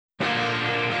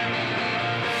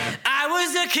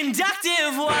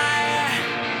conductive wire,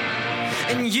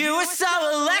 and you were so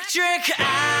electric.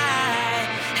 I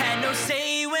had no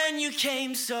say when you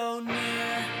came so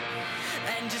near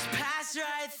and just passed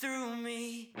right through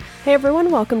me. Hey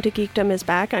everyone, welcome to Geekdom is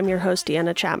Back. I'm your host,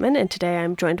 Deanna Chapman, and today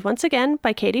I'm joined once again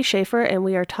by Katie Schaefer, and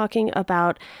we are talking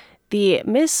about the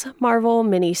Ms. Marvel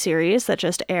miniseries that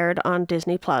just aired on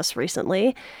Disney Plus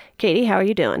recently. Katie, how are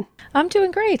you doing? I'm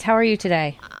doing great. How are you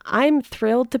today? I'm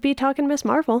thrilled to be talking Ms.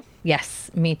 Marvel.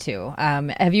 Yes, me too.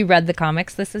 Have you read the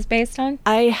comics this is based on?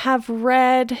 I have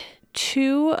read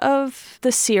 2 of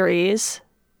the series,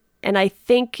 and I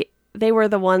think they were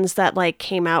the ones that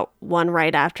came out one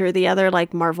right after the other.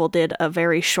 Marvel did a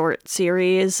very short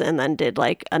series and then did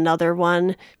another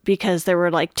one because there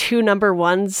were 2 number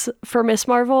ones for Ms.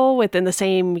 Marvel within the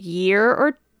same year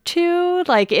or 2.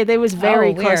 It was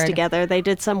very close together. They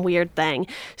did some weird thing.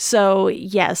 So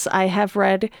yes, I have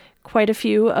read quite a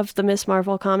few of the Ms.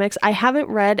 Marvel comics. I haven't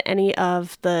read any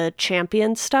of the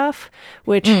Champion stuff,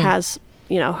 which has,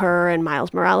 her and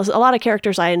Miles Morales, a lot of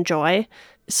characters I enjoy.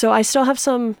 So I still have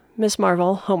some Ms.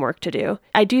 Marvel homework to do.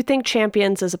 I do think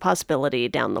Champions is a possibility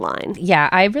down the line. Yeah,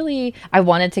 I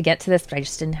wanted to get to this, but I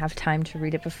just didn't have time to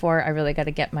read it before. I really got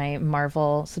to get my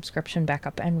Marvel subscription back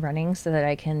up and running so that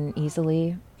I can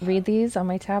easily read these on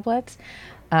my tablet.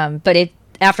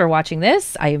 After watching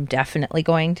this, I am definitely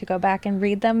going to go back and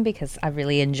read them because I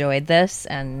really enjoyed this,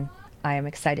 and I am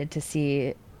excited to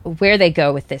see where they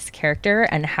go with this character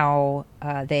and how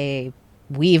they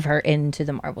weave her into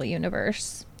the Marvel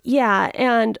Universe. Yeah,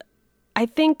 and I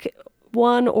think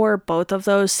one or both of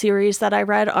those series that I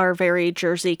read are very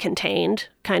Jersey contained,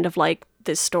 kind of like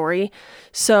this story.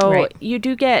 So You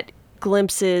do get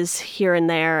glimpses here and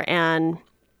there, and,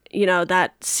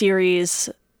 that series,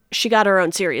 she got her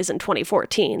own series in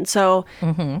 2014. So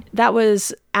that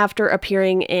was after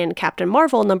appearing in Captain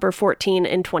Marvel number 14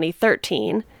 in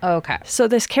 2013. Okay. So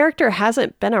this character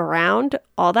hasn't been around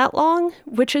all that long,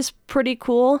 which is pretty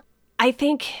cool. I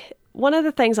think one of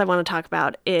the things I want to talk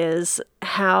about is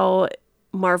how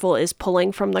Marvel is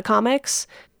pulling from the comics,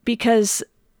 because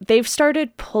they've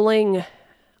started pulling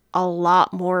a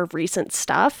lot more recent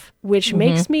stuff, which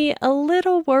makes me a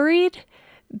little worried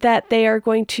that they are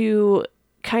going to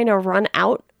kind of run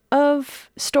out of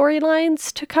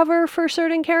storylines to cover for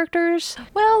certain characters.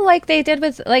 Well, like they did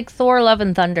with Thor Love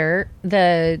and Thunder,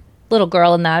 the little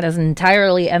girl in that is an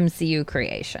entirely MCU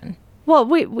creation. Well,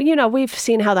 we've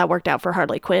seen how that worked out for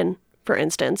Harley Quinn, for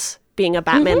instance, being a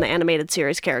Batman the Animated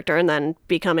Series character and then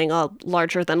becoming a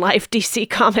larger-than-life DC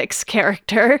Comics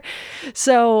character.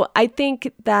 So I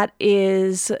think that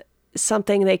is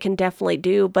something they can definitely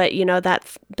do. But,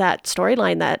 that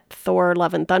storyline that Thor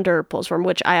Love and Thunder pulls from,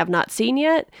 which I have not seen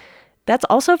yet, that's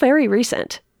also very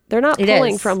recent. They're not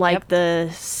pulling from the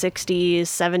 60s,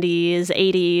 70s,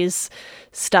 80s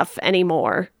stuff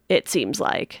anymore, it seems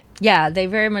like. Yeah, they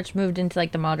very much moved into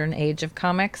the modern age of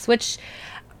comics, which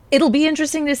it'll be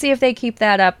interesting to see if they keep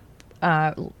that up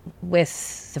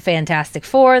with the Fantastic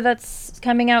Four that's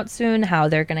coming out soon, how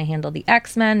they're going to handle the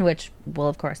X-Men, which we'll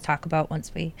of course talk about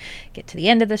once we get to the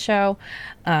end of the show,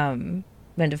 end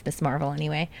of Ms. Marvel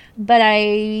anyway. But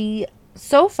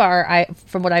so far,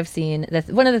 from what I've seen,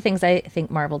 one of the things I think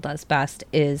Marvel does best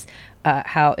is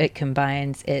how it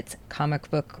combines its comic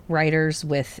book writers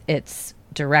with its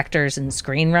directors and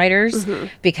screenwriters,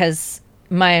 because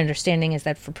my understanding is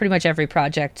that for pretty much every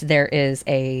project there is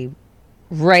a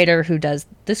writer who does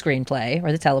the screenplay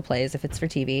or the teleplays if it's for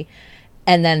TV,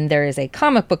 and then there is a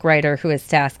comic book writer who is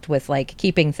tasked with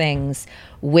keeping things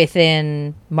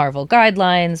within Marvel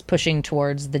guidelines, pushing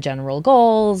towards the general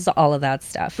goals, all of that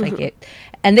stuff.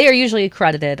 And they are usually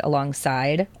credited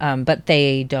alongside, but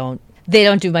they don't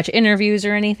do much interviews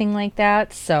or anything like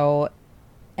that. So,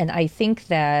 and I think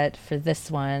that for this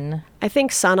one, I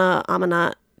think Sana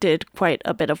Amanat did quite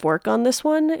a bit of work on this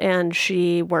one, and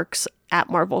she works at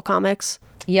Marvel Comics.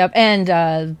 Yep,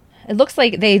 and it looks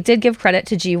like they did give credit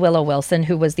to G. Willow Wilson,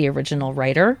 who was the original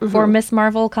writer for Ms.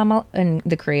 Marvel and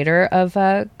the creator of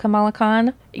Kamala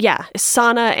Khan. Yeah,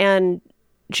 Sana and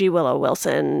G. Willow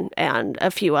Wilson and a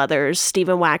few others,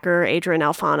 Stephen Wacker, Adrian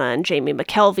Alphona, and Jamie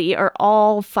McKelvey, are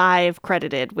all 5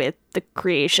 credited with the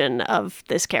creation of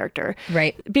this character.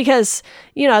 Right. Because,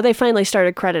 they finally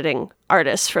started crediting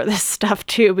artists for this stuff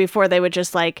too, before they would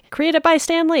just created by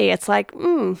Stan Lee. It's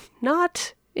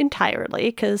not entirely,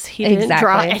 because he didn't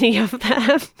draw any of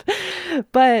them.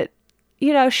 But,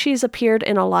 she's appeared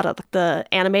in a lot of the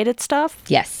animated stuff.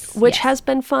 Yes. Which has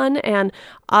been fun. And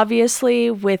obviously,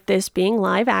 with this being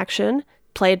live action,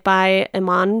 played by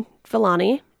Iman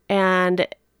Vellani, and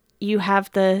you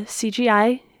have the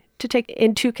CGI to take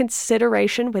into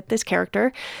consideration with this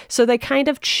character. So they kind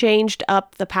of changed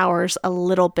up the powers a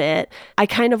little bit. I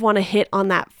kind of want to hit on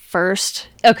that first.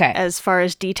 Okay. As far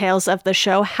as details of the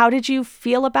show. How did you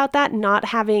feel about that, not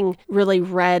having really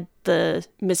read the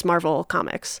Ms. Marvel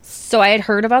comics? So I had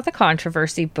heard about the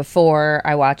controversy before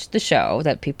I watched the show,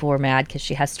 that people were mad because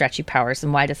she has stretchy powers,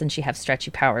 and why doesn't she have stretchy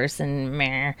powers, and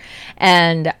meh.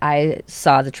 And I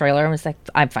saw the trailer and was like,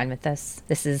 I'm fine with this.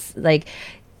 This is like,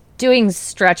 doing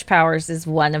stretch powers is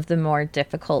one of the more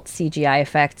difficult CGI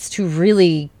effects to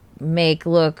really make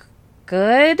look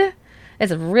good.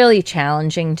 It's really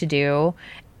challenging to do,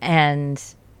 and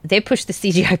they push the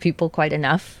CGI people quite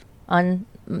enough on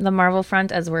the Marvel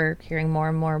front, as we're hearing more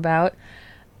and more about.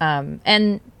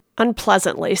 And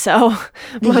unpleasantly so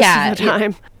most of the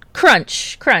time.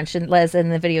 Crunch, and Les in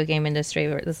the video game industry,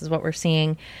 this is what we're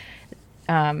seeing.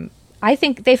 I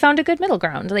think they found a good middle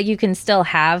ground. Like, you can still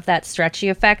have that stretchy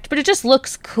effect, but it just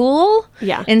looks cool.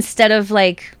 Yeah. Instead of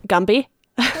like Gumby.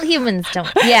 Well, humans don't.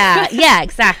 Yeah,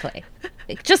 exactly.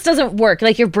 It just doesn't work.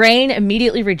 Like, your brain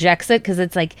immediately rejects it because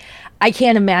it's like, I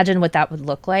can't imagine what that would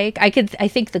look like. I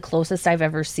think the closest I've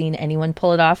ever seen anyone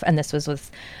pull it off, and this was with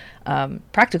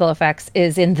practical effects,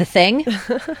 is in The Thing,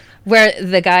 where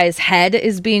the guy's head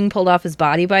is being pulled off his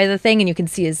body by the thing, and you can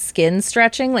see his skin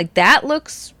stretching. Like, that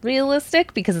looks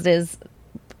realistic because it is,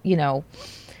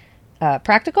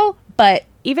 practical. But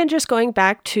even just going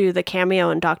back to the cameo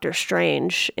in Doctor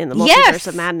Strange in the Multiverse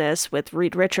of Madness with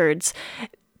Reed Richards,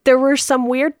 there were some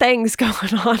weird things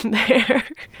going on there.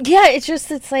 Yeah,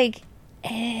 it's like...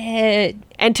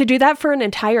 And to do that for an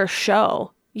entire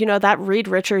show, that Reed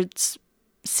Richards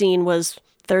scene was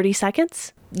 30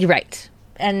 seconds. You're right.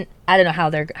 And I don't know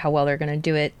how well they're going to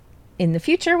do it in the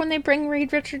future when they bring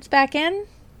Reed Richards back in.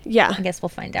 Yeah. I guess we'll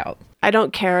find out. I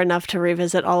don't care enough to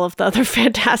revisit all of the other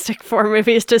Fantastic Four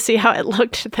movies to see how it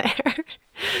looked there.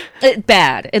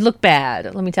 It looked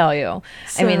bad, let me tell you.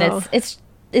 So... I mean,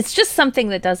 it's just something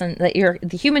that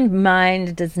the human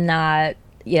mind does not,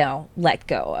 let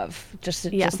go of. It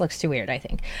just looks too weird, I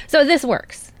think. So this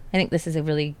works. I think this is a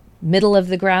really middle of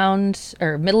the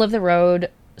road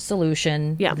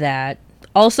solution that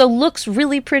also looks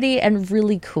really pretty and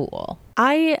really cool.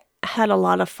 I had a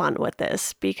lot of fun with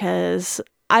this because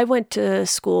I went to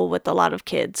school with a lot of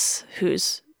kids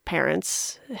whose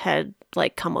parents had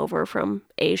come over from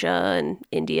Asia and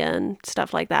India and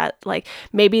stuff like that. Like,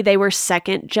 maybe they were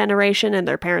second generation and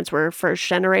their parents were first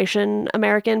generation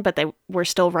American, but they were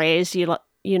still raised,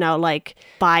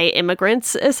 by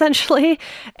immigrants, essentially.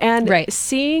 And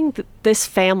seeing this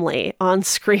family on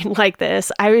screen like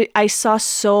this, I saw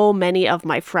so many of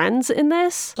my friends in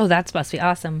this. Oh, that must be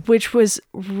awesome. Which was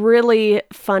really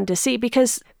fun to see,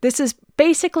 because this is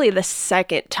basically the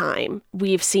second time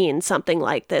we've seen something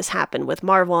like this happen with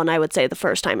Marvel, and I would say the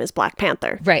first time is Black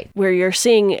Panther. Right. Where you're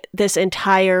seeing this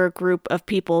entire group of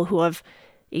people who have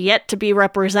yet to be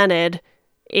represented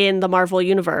in the Marvel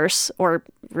universe, or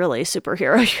really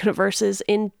superhero universes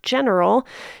in general.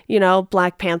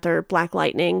 Black Panther, Black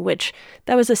Lightning, which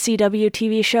that was a CW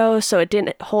TV show, so it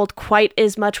didn't hold quite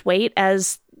as much weight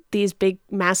as these big,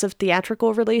 massive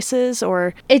theatrical releases,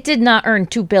 or... It did not earn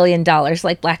 $2 billion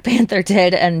like Black Panther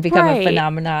did and become a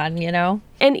phenomenon,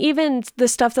 And even the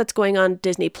stuff that's going on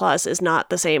Disney Plus is not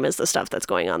the same as the stuff that's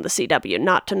going on the CW.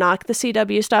 Not to knock the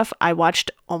CW stuff. I watched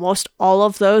almost all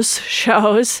of those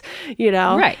shows,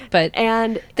 Right, but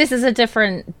and this is a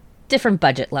different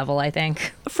budget level, I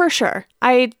think. For sure.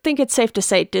 I think it's safe to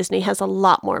say Disney has a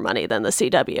lot more money than the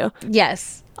CW.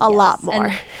 Yes. A lot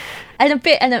more.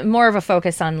 And more of a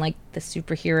focus on the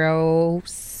superhero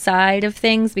side of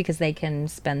things, because they can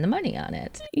spend the money on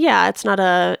it. Yeah, it's not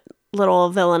a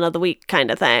little villain of the week kind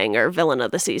of thing or villain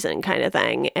of the season kind of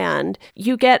thing. And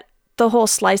you get the whole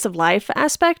slice of life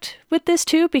aspect with this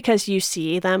too, because you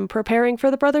see them preparing for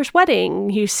the brother's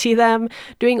wedding. You see them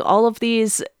doing all of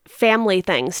these family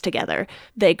things together.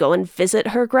 They go and visit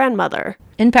her grandmother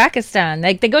in Pakistan.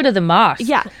 They go to the mosque.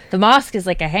 Yeah, the mosque is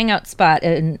like a hangout spot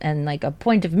and a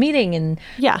point of meeting in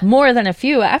yeah, more than a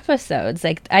few episodes.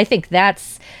 I think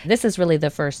this is really the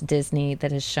first Disney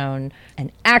that has shown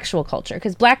an actual culture,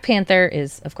 because Black Panther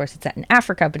is, of course, it's set in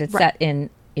Africa, but it's set in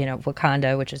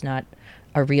Wakanda, which is not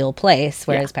a real place,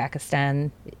 whereas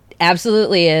Pakistan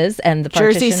absolutely is, and the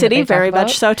Jersey City very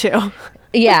much so too.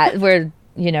 Yeah, where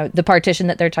the partition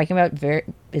that they're talking about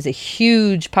is a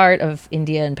huge part of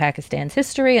India and Pakistan's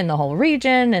history and the whole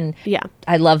region. And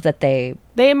I love that they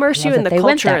immerse you in the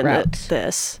culture in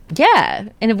this. Yeah,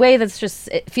 in a way that's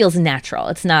it feels natural.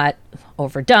 It's not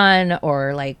overdone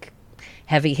or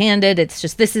heavy-handed. It's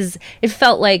just it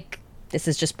felt like this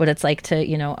is just what it's like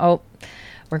to,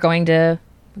 we're going to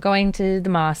going to the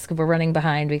mosque. We're running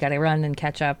behind. We got to run and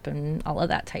catch up and all of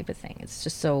that type of thing. It's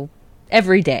just so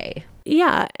every day.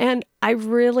 Yeah, and I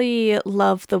really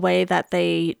love the way that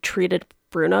they treated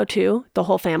Bruno too, the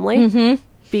whole family,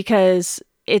 because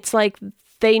it's like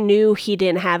they knew he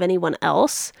didn't have anyone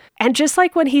else. And just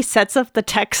like when he sets up the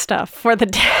tech stuff for the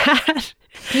dad,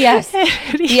 Yes.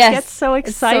 he Yes. gets so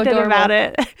excited about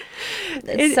it.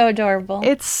 It's so adorable.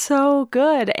 It's so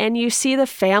good. And you see the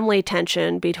family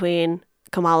tension between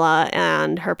Kamala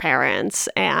and her parents.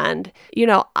 And, you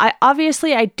know,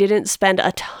 I didn't spend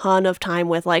a ton of time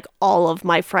with like all of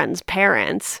my friends'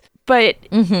 parents, but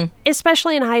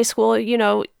especially in high school, you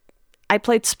know, I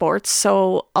played sports,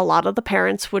 so a lot of the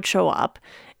parents would show up,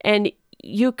 and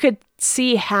you could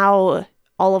see how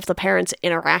all of the parents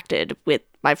interacted with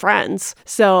my friends.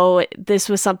 So this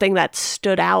was something that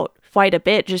stood out quite a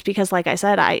bit, just because, like I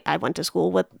said, I went to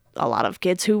school with a lot of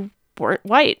kids who weren't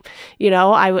white. You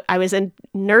know, I was in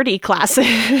nerdy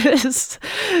classes.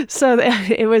 So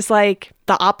it was like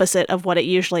the opposite of what it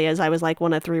usually is. I was like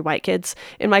one of 3 white kids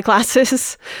in my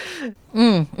classes.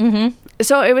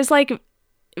 So it was like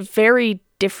very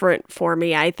different for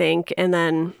me, I think. And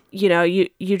then, you know,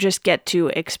 you just get to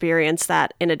experience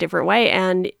that in a different way.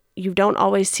 And you don't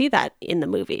always see that in the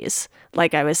movies,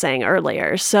 like I was saying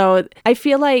earlier. So I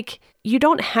feel like you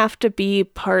don't have to be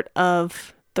part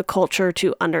of the culture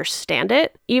to understand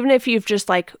it, even if you've just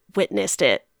like witnessed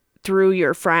it through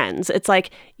your friends. It's like,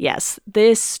 yes,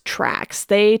 this tracks.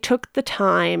 They took the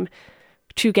time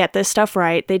to get this stuff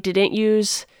right. They didn't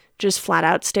use just flat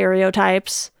out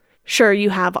stereotypes. Sure, you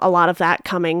have a lot of that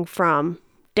coming from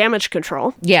Damage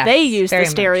Control. Yes, they use the very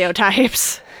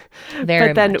stereotypes. Very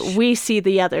but then much. we see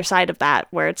the other side of that,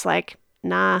 where it's like,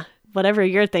 nah, whatever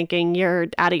you're thinking, you're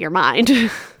out of your mind.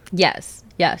 Yes.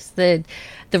 The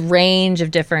range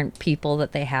of different people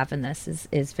that they have in this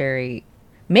is very,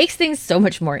 makes things so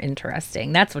much more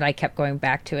interesting. That's what I kept going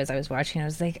back to as I was watching. I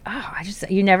was like, oh,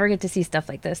 you never get to see stuff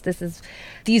like this.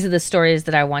 These are the stories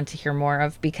that I want to hear more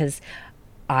of, because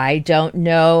I don't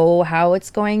know how it's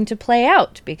going to play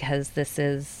out, because this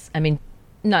is, I mean,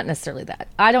 not necessarily that.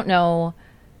 I don't know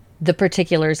the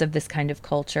particulars of this kind of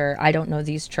culture. I don't know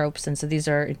these tropes. And so these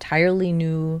are entirely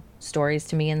new stories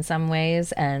to me in some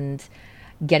ways. And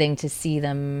getting to see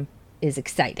them is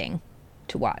exciting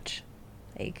to watch.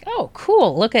 Like, oh,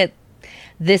 cool. Look at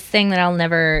this thing that I'll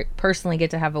never personally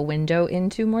get to have a window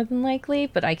into, more than likely,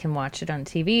 but I can watch it on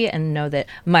TV and know that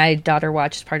my daughter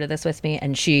watched part of this with me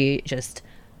and she just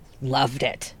loved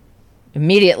it.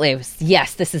 Immediately, it was,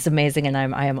 yes, this is amazing, and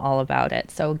I am all about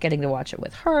it. So getting to watch it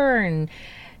with her and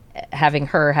having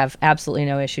her have absolutely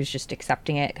no issues just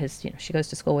accepting it, because, you know, she goes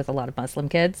to school with a lot of Muslim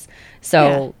kids.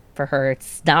 So for her,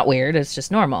 it's not weird. It's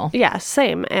just normal. Yeah,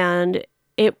 same. And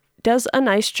it does a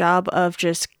nice job of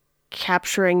just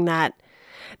capturing that,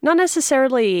 not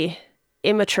necessarily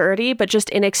immaturity, but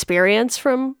just inexperience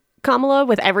from Kamala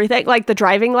with everything, like the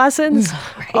driving lessons.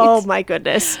 Right. Oh my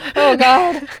goodness. Oh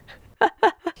God.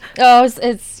 Oh,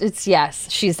 it's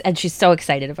yes. She's so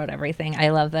excited about everything. I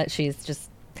love that she's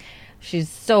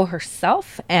so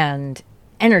herself and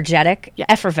energetic,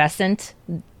 effervescent.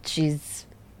 She's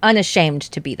unashamed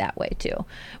to be that way too,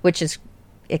 which is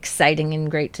exciting and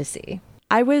great to see.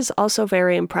 I was also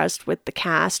very impressed with the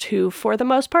cast, who, for the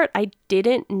most part, I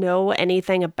didn't know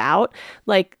anything about.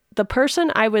 Like, the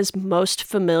person I was most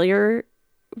familiar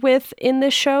with in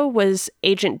this show was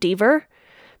Agent Deaver,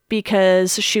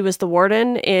 because she was the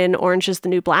warden in Orange is the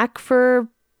New Black for,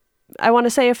 I want to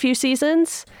say, a few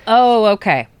seasons. Oh,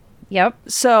 okay. Yep.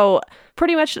 So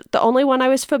pretty much the only one I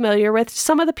was familiar with.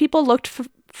 Some of the people looked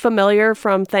familiar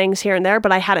from things here and there,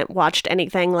 but I hadn't watched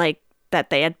anything like that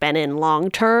they had been in long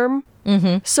term.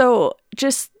 Mm-hmm. So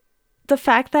just the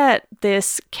fact that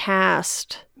this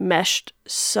cast meshed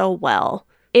so well,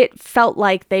 it felt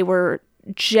like they were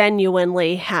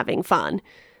genuinely having fun.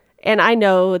 And I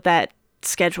know that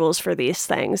schedules for these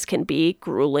things can be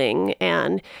grueling,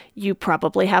 and you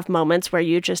probably have moments where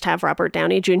you just have Robert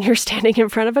Downey Jr. standing in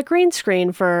front of a green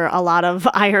screen for a lot of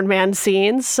Iron Man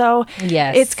scenes. So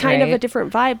yes, it's kind of a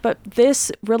different vibe, but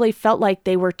this really felt like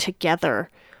they were together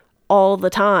all the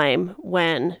time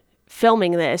when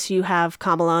filming this. You have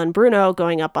Kamala and Bruno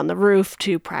going up on the roof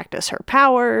to practice her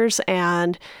powers,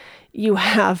 and you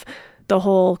have the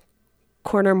whole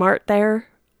corner mart there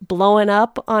blowing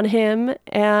up on him,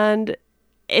 and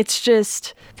it's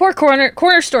just... Poor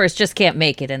corner stores just can't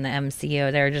make it in the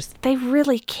MCU. They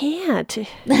really can't.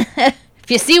 If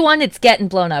you see one, it's getting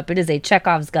blown up. It is a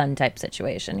Chekhov's gun type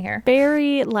situation here.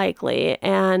 Very likely.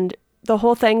 And the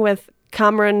whole thing with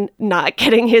Cameron not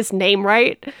getting his name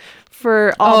right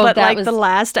for all but that like was- the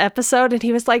last episode, and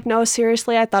he was like, "No,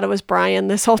 seriously, I thought it was Brian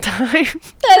this whole time."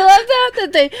 I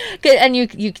love that and you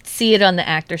could see it on the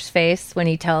actor's face when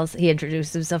he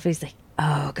introduces himself. He's like,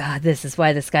 "Oh God, this is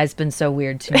why this guy's been so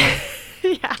weird to me."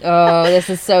 Yeah. Oh, this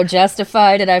is so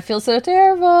justified, and I feel so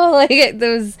terrible. Like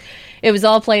it was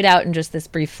all played out in just this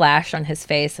brief flash on his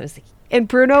face. I was like, And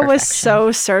Bruno was Perfection.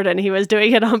 so certain he was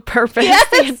doing it on purpose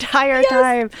the entire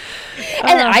time.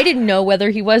 and I didn't know whether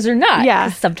he was or not. Yeah.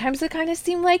 'Cause sometimes it kind of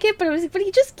seemed like it, but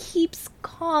he just keeps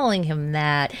calling him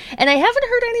that, and I haven't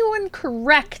heard anyone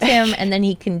correct him. And then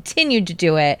he continued to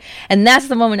do it, and that's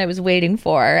the moment I was waiting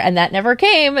for, and that never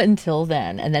came until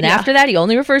then. And then after that, he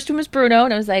only refers to him as Bruno,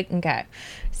 and I was like, okay,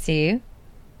 see,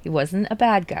 he wasn't a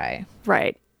bad guy.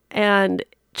 Right. And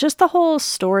just the whole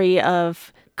story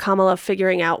of Kamala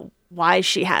figuring out why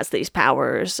she has these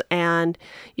powers. And,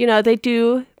 you know, they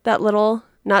do that little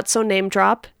not so name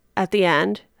drop at the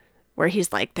end where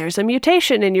he's like, there's a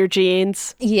mutation in your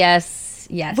genes, Yes,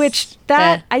 which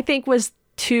that I think was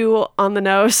too on the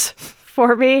nose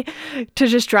for me to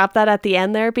just drop that at the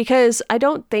end there, because I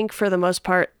don't think for the most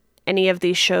part any of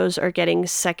these shows are getting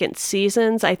second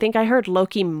seasons. I think I heard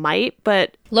Loki might,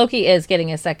 but Loki is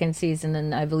getting a second season,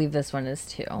 and I believe this one is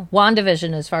too.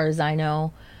 WandaVision, as far as I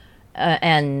know,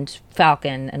 and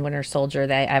Falcon and Winter Soldier,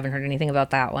 I haven't heard anything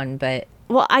about that one, but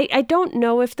well, I don't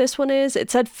know if this one is.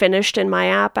 It said finished in my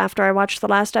app after I watched the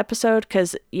last episode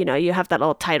because, you know, you have that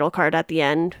little title card at the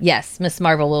end. yes, Miss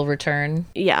Marvel will return.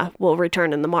 Yeah, will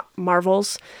return in the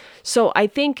Marvels. So I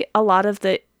think a lot of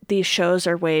these shows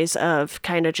are ways of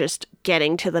kind of just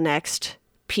getting to the next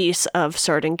piece of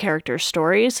certain character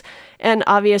stories. And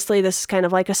obviously this is kind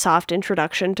of like a soft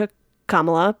introduction to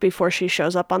Kamala before she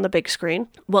shows up on the big screen.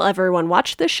 Will everyone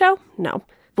watch this show? No.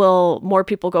 Will more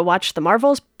people go watch the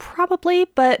Marvels? Probably,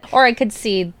 but Or I could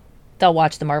see they'll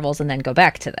watch the Marvels and then go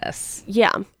back to this.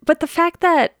 yeah. But the fact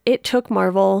that it took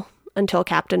Marvel until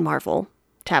Captain Marvel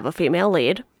to have a female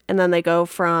lead, and then they go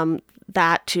from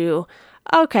that to,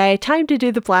 okay, time to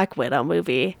do the Black Widow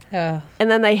movie. Oh, And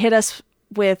then they hit us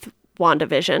with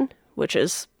WandaVision, which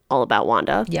is all about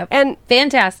Wanda. yep. And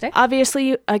fantastic.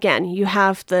 obviously, again, you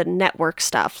have the network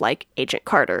stuff like Agent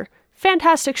Carter.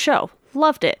 Fantastic show.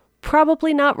 Loved it.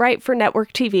 Probably not right for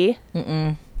network TV.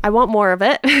 I want more of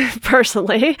it,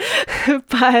 personally.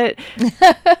 But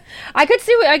I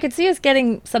could see us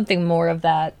getting something more of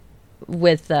that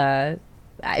with I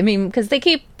mean, because they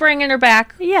keep bringing her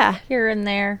back yeah, here and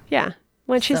there. yeah.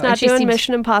 When she's So- not and she doing seems-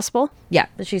 Mission Impossible. Yeah,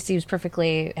 but she seems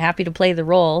perfectly happy to play the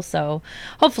role, so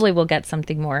hopefully we'll get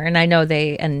something more. And I know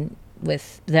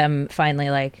with them finally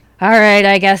like, all right,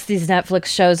 I guess these Netflix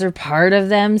shows are part of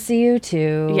the MCU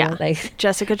too. Yeah. Like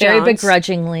Jessica very Jones.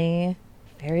 begrudgingly,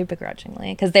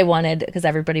 because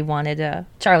everybody wanted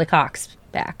Charlie Cox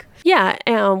back. Yeah,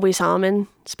 and we saw him in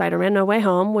Spider-Man No Way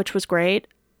Home, which was great.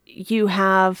 You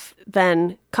have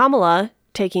then Kamala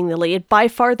taking the lead, by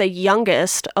far the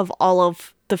youngest of all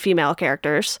of the female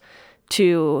characters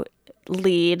to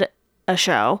lead a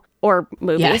show or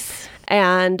movie. Yes.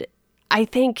 And I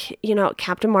think, you know,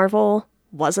 Captain Marvel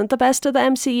wasn't the best of the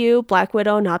MCU. Black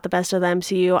Widow, not the best of the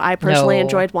MCU. I personally No.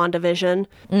 enjoyed WandaVision.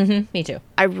 Me too.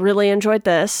 I really enjoyed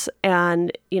this.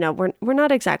 And, you know, we're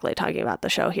not exactly talking about the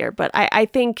show here, but I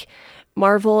think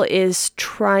Marvel is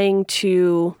trying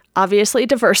to obviously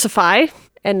diversify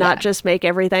and not just make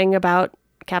everything about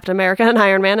Captain America and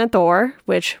Iron Man and Thor,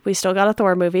 which we still got a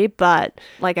Thor movie. But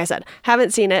like I said,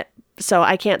 haven't seen it, so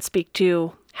I can't speak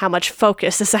to how much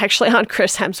focus is actually on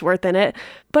Chris Hemsworth in it.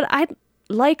 But I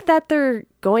like that they're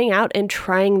going out and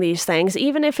trying these things,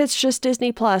 even if it's just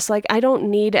Disney Plus. Like, I don't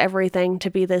need everything to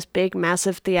be this big,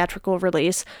 massive theatrical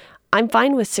release. I'm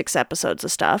fine with 6 episodes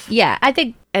of stuff Yeah, I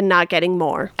think not getting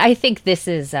more. this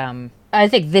is I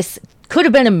think this could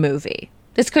have been a movie.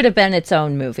 This could have been its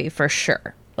own movie for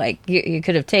sure. Like you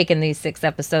could have taken these 6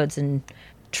 episodes and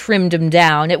trimmed them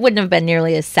down. It wouldn't have been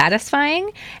nearly as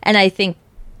satisfying, and I think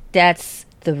that's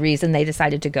the reason they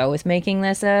decided to go with making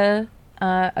this a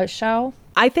show.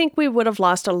 I think we would have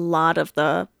lost a lot of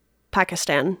the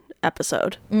Pakistan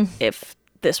episode if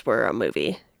this were a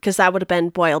movie, because that would have been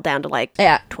boiled down to like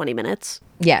Yeah. 20 minutes.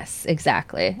 Yes,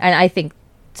 exactly. And I think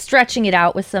stretching it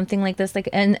out with something like this, like,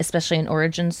 and especially an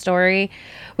origin story,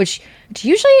 which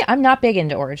usually I'm not big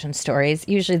into origin stories.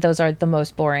 Usually those are the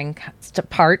most boring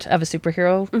part of a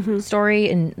superhero story,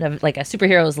 and of, like, a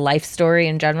superhero's life story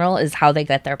in general is how they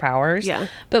get their powers. Yeah.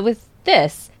 But with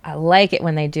this, I like it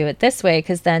when they do it this way,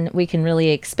 because then we can really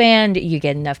expand. You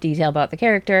get enough detail about the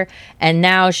character, and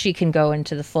now she can go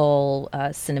into the full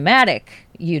cinematic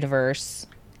universe,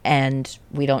 and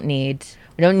we don't need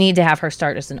to have her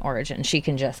start as an origin. She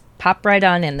can just pop right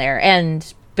on in there.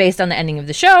 And based on the ending of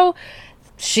the show,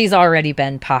 she's already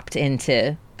been popped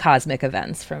into cosmic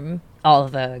events from all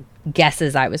the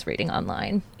guesses I was reading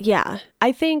online. Yeah.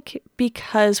 I think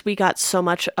because we got so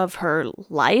much of her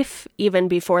life, even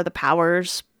before the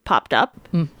powers popped up,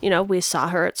 you know, we saw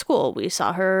her at school. We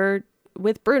saw her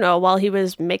with Bruno while he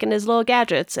was making his little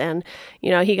gadgets. And, you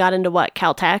know, he got into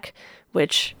Caltech,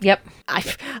 which Yep.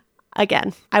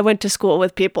 I went to school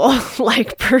with people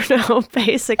like Bruno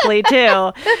basically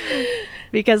too.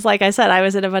 Because like I said, I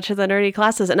was in a bunch of the nerdy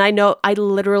classes, and I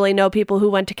literally know people who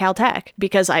went to Caltech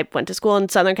because I went to school in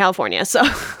Southern California. So,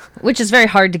 which is very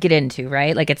hard to get into,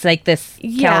 right? Like it's like this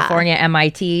California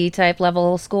MIT type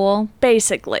level school.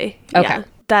 Basically. Okay. Yeah,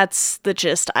 that's the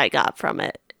gist I got from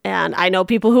it. And I know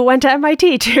people who went to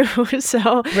MIT too.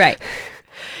 So right.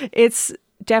 It's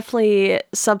definitely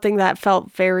something that felt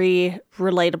very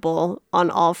relatable on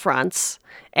all fronts.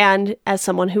 And as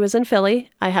someone who is in Philly,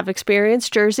 I have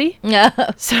experienced Jersey.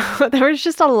 Yeah. So there was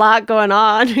just a lot going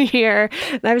on here.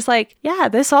 And I was like, yeah,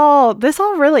 this all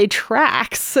really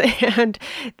tracks. And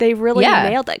they really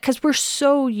nailed it because we're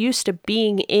so used to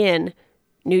being in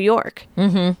New York,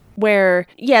 where,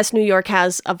 yes, New York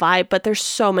has a vibe, but there's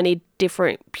so many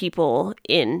different people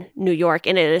in New York,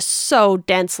 and it is so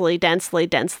densely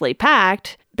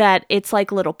packed that it's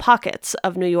like little pockets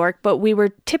of New York, but we were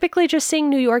typically just seeing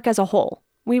New York as a whole.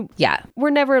 We're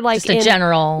never like just a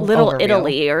general Little overview.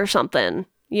 Italy or something,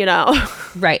 you know?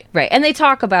 Right. And they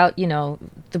talk about, you know,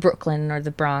 the Brooklyn or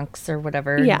the Bronx or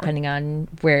whatever, depending on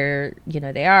where, you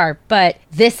know, they are. But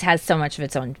this has so much of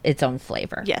its own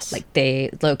flavor. Yes. Like the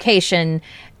location,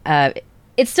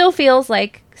 it still feels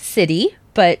like city,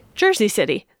 but Jersey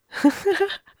City.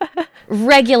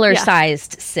 regular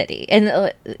sized city,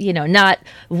 and you know, not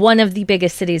one of the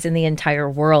biggest cities in the entire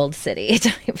world city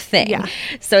type thing.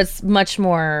 So it's much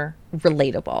more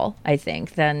relatable, I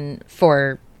think, than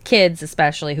for kids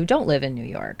especially who don't live in New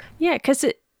York. Because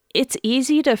it's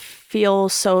easy to feel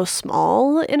so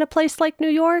small in a place like New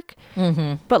York,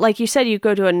 but like you said, you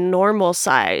go to a normal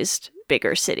sized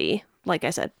bigger city, like I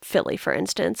said, Philly for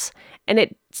instance, and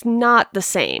it's not the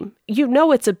same. You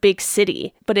know, it's a big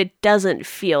city, but it doesn't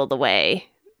feel the way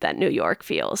that New York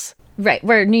feels. Right.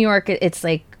 Where New York, it's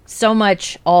like so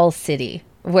much all city.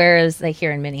 Whereas like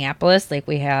here in Minneapolis, like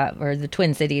we have, or the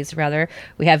Twin Cities rather,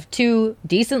 we have two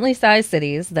decently sized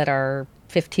cities that are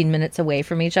 15 minutes away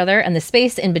from each other. And the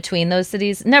space in between those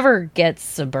cities never gets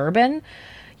suburban.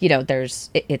 You know,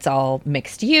 it's all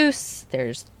mixed use.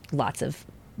 There's lots of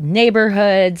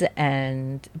neighborhoods,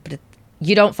 but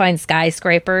you don't find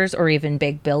skyscrapers or even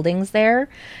big buildings there.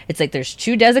 It's like there's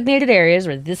two designated areas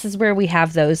where this is where we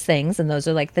have those things, and those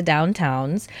are like the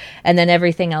downtowns. And then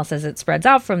everything else as it spreads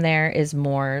out from there is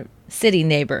more city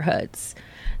neighborhoods.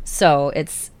 So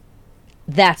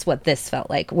that's what this felt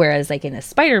like. Whereas like in a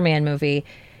Spider-Man movie,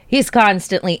 he's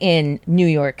constantly in New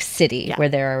York City, where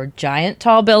there are giant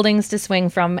tall buildings to swing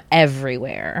from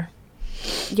everywhere.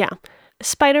 Yeah.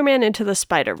 Spider-Man Into the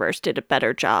Spider-Verse did a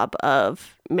better job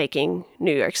of making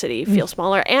New York City feel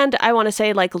smaller. And I want to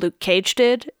say like Luke Cage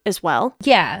did as well.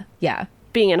 Yeah.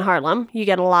 Being in Harlem, you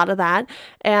get a lot of that.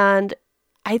 And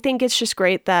I think it's just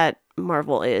great that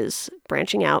Marvel is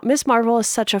branching out. Miss Marvel is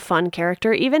such a fun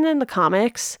character. Even in the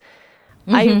comics,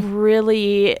 I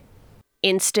really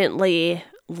instantly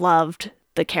loved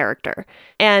the character.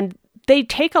 And they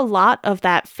take a lot of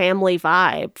that family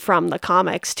vibe from the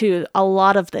comics too. A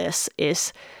lot of this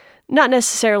is not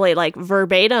necessarily like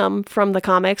verbatim from the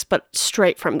comics, but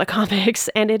straight from the comics.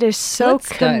 And it is so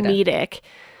comedic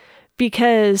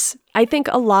because I think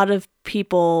a lot of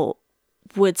people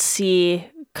would see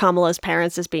Kamala's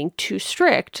parents as being too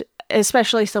strict,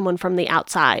 especially someone from the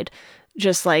outside,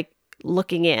 just like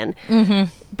looking in.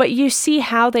 But you see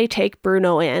how they take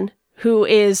Bruno in, who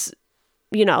is,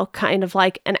 you know, kind of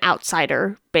like an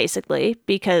outsider, basically,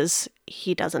 because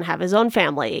he doesn't have his own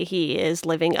family. He is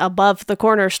living above the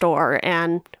corner store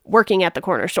and working at the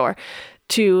corner store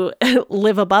to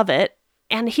live above it.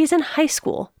 And he's in high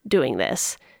school doing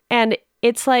this. And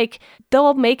it's like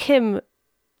they'll make him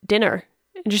dinner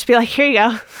and just be like, here you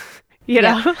go. You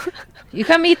know? You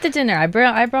come eat the dinner. I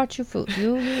brought you food.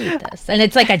 You eat this. And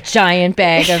it's like a giant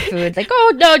bag of food. Like,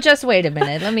 oh, no, just wait a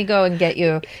minute. Let me go and get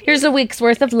you. Here's a week's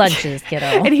worth of lunches, kiddo.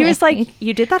 And he was like,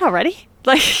 you did that already?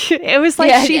 Like, it was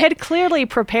like she had clearly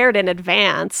prepared in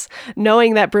advance,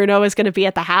 knowing that Bruno was going to be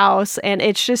at the house. And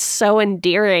it's just so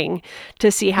endearing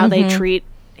to see how they treat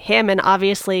him. And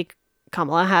obviously,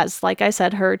 Kamala has, like I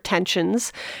said, her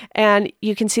tensions. And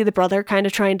you can see the brother kind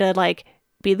of trying to, like,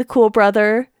 be the cool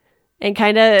brother and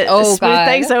kind of smooth God.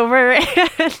 things over.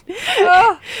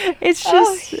 It's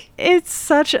just, it's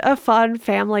such a fun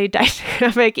family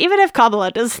dynamic, even if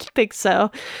Kamala doesn't think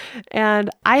so. And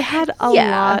I had a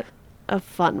lot of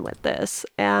fun with this.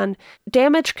 And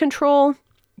Damage Control,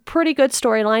 pretty good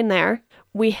storyline there.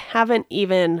 We haven't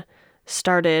even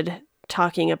started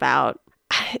talking about,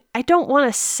 I don't want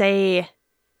to say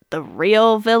the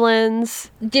real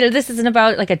villains. This isn't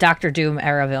about like a Doctor Doom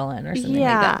era villain or something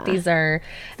like that. These are,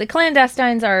 the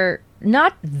clandestines are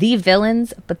not the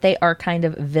villains, but they are kind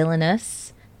of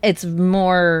villainous. It's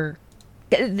more,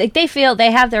 they feel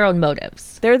they have their own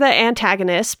motives. They're the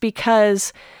antagonists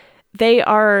because they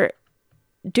are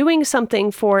doing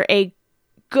something for a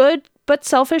good but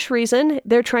selfish reason.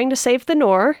 They're trying to save the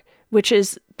Noor, which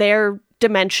is their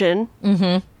dimension.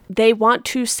 Mm-hmm. They want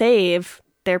to save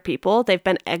their people. They've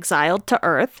been exiled to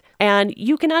Earth, and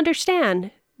you can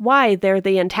understand why they're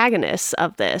the antagonists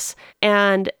of this.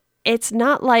 And it's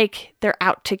not like they're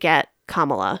out to get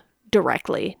Kamala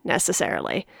directly,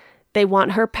 necessarily. They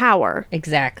want her power.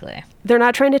 Exactly. They're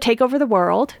not trying to take over the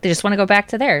world. They just want to go back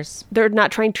to theirs. They're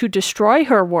not trying to destroy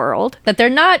her world. But they're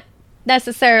not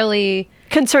necessarily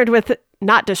concerned with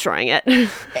not destroying it.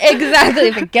 Exactly.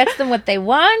 If it gets them what they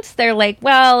want, they're like,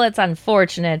 well, it's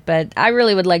unfortunate, but I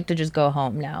really would like to just go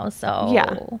home now. So,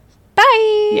 yeah.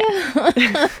 Bye.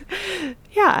 Yeah.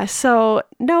 Yeah. So,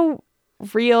 no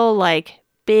real, like,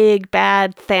 big,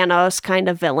 bad Thanos kind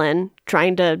of villain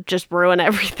trying to just ruin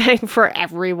everything for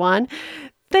everyone.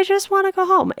 They just want to go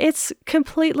home. It's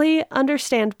completely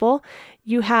understandable.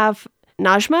 You have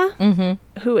Najma,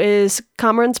 who is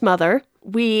Kamran's mother.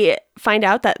 We find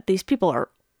out that these people are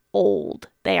old.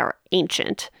 They are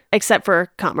ancient, except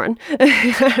for Kamran.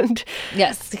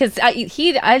 Yes, because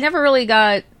I never really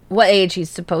got what age he's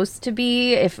supposed to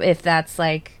be, if that's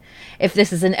like, if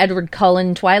this is an Edward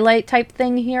Cullen Twilight type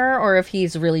thing here, or if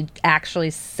he's really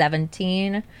actually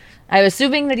 17. I'm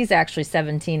assuming that he's actually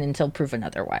 17 until proven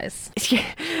otherwise.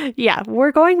 Yeah,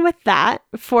 we're going with that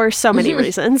for so many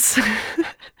reasons.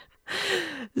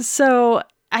 So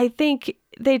I think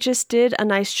they just did a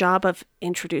nice job of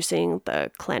introducing the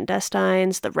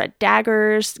clandestines, the red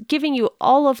daggers, giving you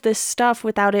all of this stuff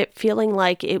without it feeling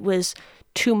like it was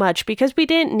too much, because we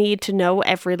didn't need to know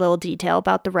every little detail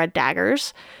about the red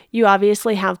daggers. You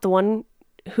obviously have the one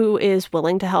who is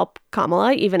willing to help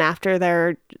Kamala even after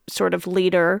their sort of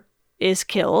leader is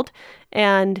killed.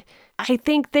 And I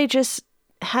think they just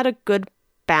had a good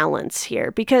balance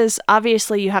here, because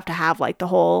obviously you have to have like the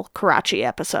whole Karachi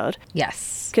episode.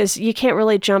 Yes. Because you can't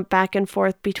really jump back and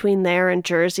forth between there and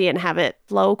Jersey and have it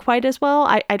flow quite as well.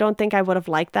 I don't think I would have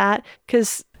liked that.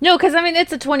 No, because I mean,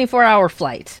 it's a 24-hour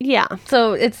flight. Yeah.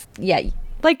 So it's, yeah.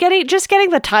 Like getting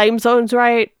the time zones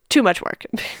right, too much work.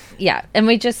 Yeah. And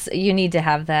you need to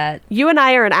have that. You and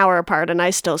I are an hour apart and I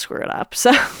still screw it up.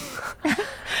 So.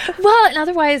 Well, and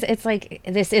otherwise, it's like,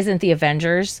 this isn't the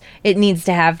Avengers. It needs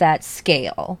to have that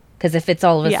scale. Because if it's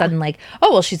all of a sudden like,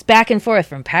 oh, well, she's back and forth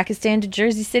from Pakistan to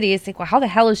Jersey City, it's like, well, how the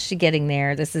hell is she getting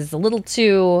there? This is a little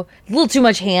too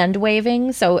much hand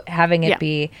waving. So having it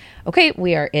be, okay,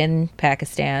 we are in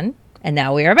Pakistan and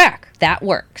now we are back. That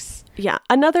works. Yeah.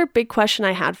 Another big question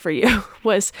I had for you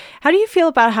was, how do you feel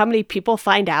about how many people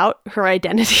find out her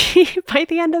identity by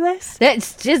the end of this?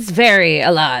 It's just a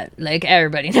lot. Like,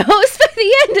 everybody knows by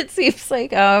the end, it seems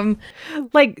like.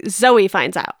 Like, Zoe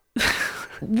finds out.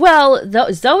 Well,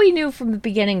 Zoe knew from the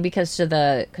beginning because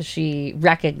she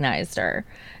recognized her.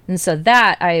 And so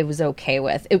that I was okay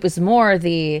with. It was more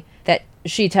that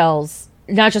she tells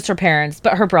not just her parents,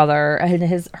 but her brother and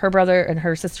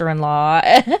her sister-in-law.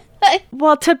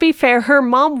 Well, to be fair, her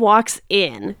mom walks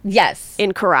in. Yes.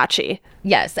 In Karachi.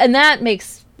 Yes. And that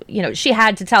makes, she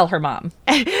had to tell her mom.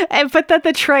 But then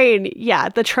the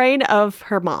train of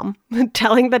her mom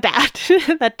telling the dad,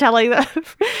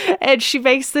 and she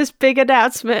makes this big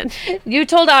announcement. You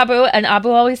told Abu, and Abu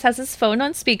always has his phone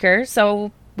on speaker,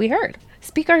 so we heard.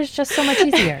 Speaker is just so much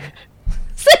easier.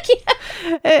 It's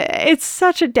like, It's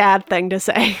such a dad thing to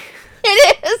say.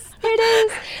 It is.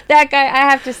 That guy, I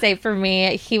have to say, for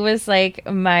me, he was like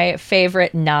my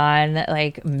favorite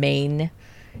main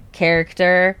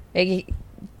character.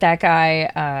 That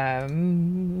guy,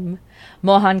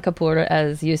 Mohan Kapoor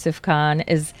as Yusuf Khan,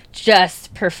 is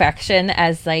just perfection,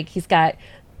 as like he's got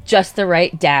just the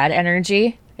right dad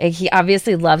energy. Like, he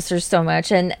obviously loves her so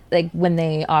much, and like when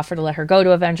they offer to let her go to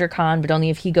Avenger Con, but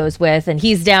only if he goes with, and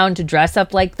he's down to dress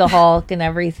up like the Hulk and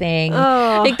everything.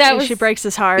 Oh, like that was, she breaks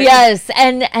his heart. Yes,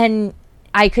 and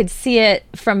I could see it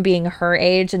from being her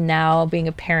age and now being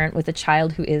a parent with a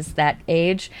child who is that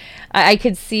age. I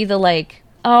could see the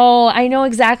Oh, I know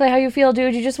exactly how you feel,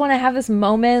 dude. You just want to have this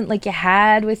moment like you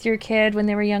had with your kid when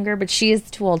they were younger, but she is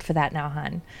too old for that now,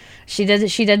 hon. She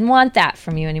didn't want that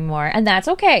from you anymore, and that's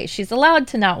okay. She's allowed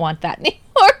to not want that anymore.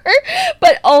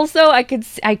 But also I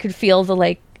could feel the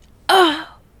like,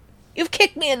 oh, you've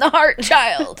kicked me in the heart,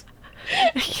 child.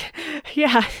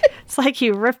 Yeah, it's like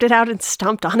you ripped it out and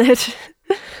stomped on it.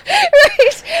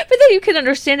 Right, but then you can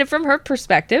understand it from her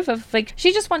perspective of like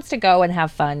she just wants to go and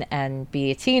have fun and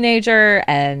be a teenager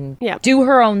and do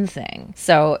her own thing.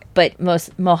 So, but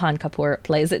Mohan Kapoor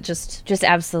plays it just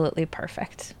absolutely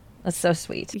perfect. That's so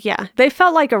sweet. Yeah, they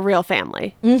felt like a real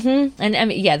family. Mm-hmm. And I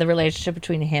mean, yeah, the relationship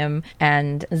between him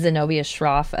and Zenobia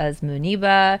Shroff as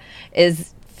Muniba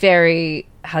is very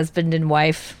husband and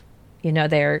wife. You know,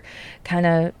 they're kind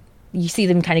of, you see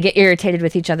them kind of get irritated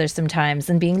with each other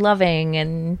sometimes and being loving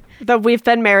and the we've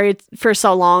been married for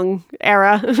so long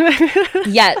era.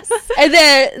 Yes. And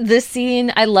then the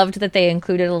scene, I loved that they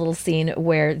included a little scene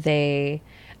where they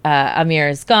Amir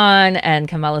is gone and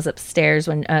Kamala's upstairs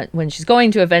when she's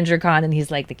going to AvengerCon and he's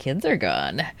like, the kids are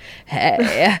gone.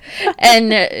 Hey.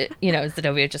 And you know,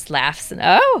 Zenobia just laughs and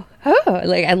oh,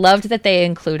 like I loved that they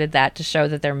included that to show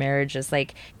that their marriage is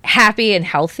like happy and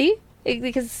healthy.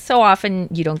 Because so often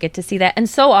you don't get to see that. And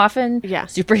so often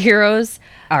superheroes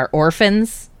are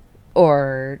orphans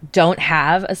or don't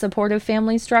have a supportive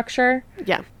family structure.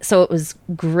 Yeah. So it was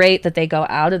great that they go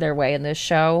out of their way in this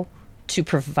show to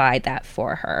provide that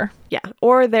for her. Yeah.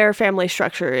 Or their family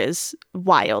structure is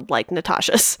wild like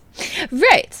Natasha's.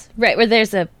 Right. Where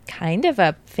there's a kind of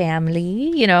a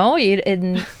family, you know,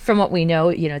 and from what we know,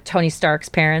 you know, Tony Stark's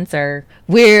parents are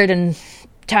weird and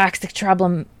toxic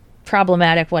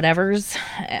problematic whatevers,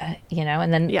 you know,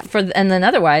 and then and then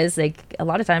otherwise, like a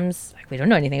lot of times like, we don't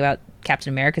know anything about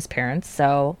Captain America's parents,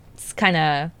 so it's kind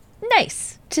of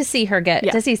nice to see her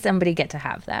to see somebody get to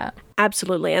have that.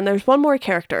 Absolutely. And there's one more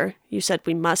character you said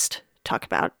we must talk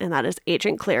about, and that is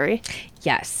Agent Cleary.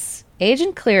 Yes,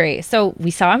 Agent Cleary. So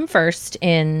we saw him first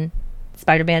in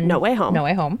Spider-Man No Way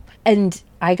Home, and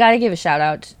I gotta give a shout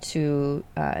out to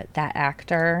that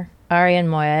actor Arian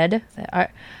Moed,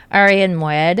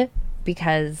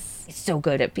 because he's so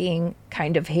good at being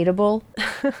kind of hateable.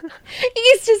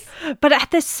 He's just... But at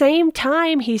the same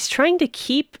time, he's trying to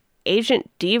keep Agent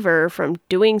Deaver from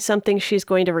doing something she's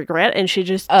going to regret, and she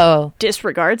just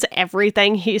disregards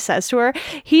everything he says to her.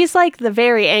 He's like the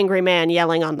very angry man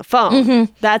yelling on the phone.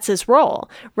 Mm-hmm. That's his role,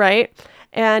 right?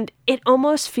 And it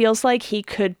almost feels like he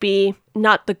could be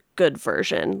not the good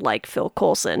version like Phil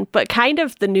Coulson, but kind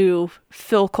of the new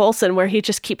Phil Coulson where he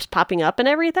just keeps popping up and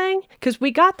everything. Because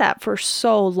we got that for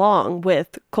so long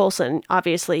with Coulson.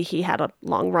 Obviously, he had a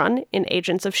long run in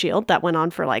Agents of S.H.I.E.L.D. that went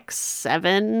on for like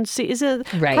 7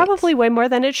 seasons. Right. Probably way more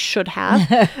than it should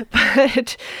have.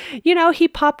 But, you know, he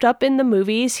popped up in the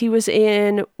movies. He was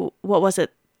in, what was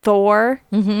it? Thor,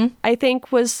 I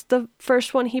think, was the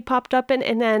first one he popped up in,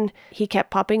 and then he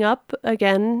kept popping up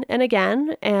again and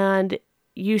again, and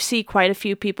you see quite a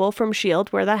few people from S.H.I.E.L.D.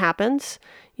 where that happens,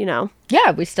 you know. Yeah,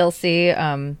 we still see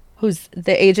who's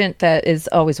the agent that is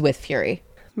always with Fury.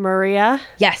 Maria.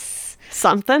 Yes.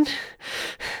 Something.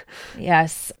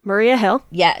 Yes. Maria Hill.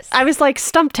 Yes. I was like,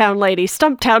 Stumptown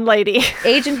Lady.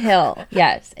 Agent Hill,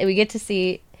 yes. And we get to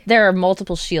see, there are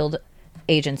multiple S.H.I.E.L.D.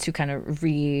 agents who kind of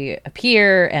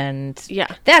reappear, and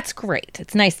that's great.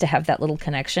 It's nice to have that little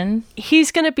connection.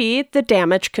 He's going to be the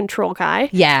damage control guy.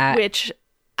 Yeah. Which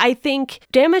I think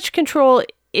damage control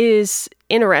is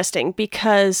interesting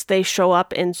because they show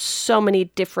up in so many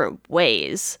different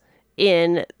ways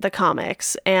in the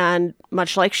comics, and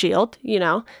much like S.H.I.E.L.D., you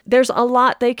know, there's a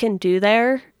lot they can do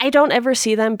there. I don't ever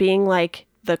see them being like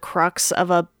the crux of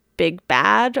a big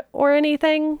bad or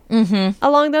anything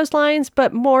along those lines,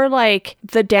 but more like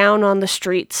the down on the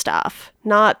street stuff,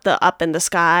 not the up in the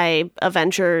sky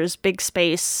Avengers, big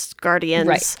space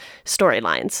Guardians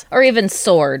storylines. Or even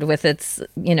Sword with its,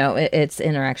 you know, its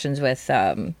interactions with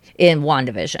in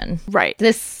WandaVision. Right.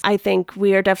 I think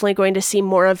we are definitely going to see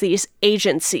more of these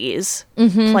agencies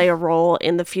play a role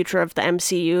in the future of the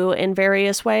MCU in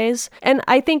various ways. And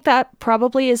I think that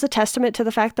probably is a testament to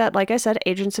the fact that, like I said,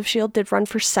 Agents of S.H.I.E.L.D. did run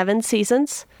for 7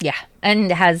 seasons. Yeah.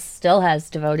 And still has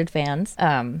devoted fans.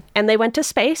 And they went to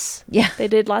space. Yeah. They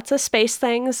did lots of space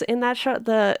things in that show.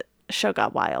 The show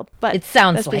got wild. But it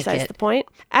sounds that's like besides the point.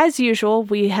 As usual,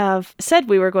 we have said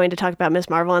we were going to talk about Ms.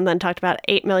 Marvel and then talked about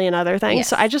 8 million other things. Yes.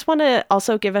 So I just want to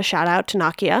also give a shout out to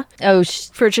Nakia.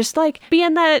 For just like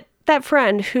being that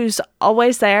friend who's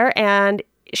always there, and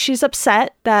she's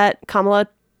upset that Kamala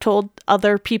told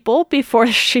other people before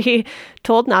she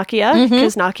told Nakia,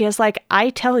 because Nakia's like,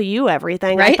 I tell you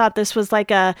everything. I Right? thought this was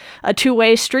like a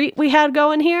two-way street we had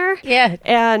going here. Yeah.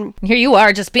 And Here you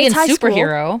are just being it's high school.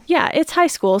 superhero. Yeah, it's high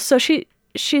school. So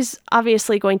she's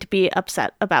obviously going to be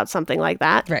upset about something like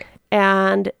that. Right.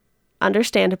 And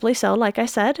understandably so, like I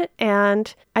said.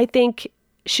 And I think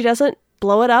she doesn't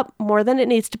blow it up more than it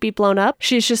needs to be blown up.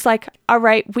 She's just like, all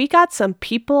right, we got some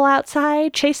people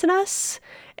outside chasing us.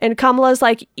 And Kamala's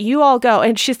like, you all go.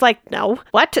 And she's like, no,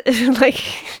 what? Like,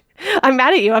 I'm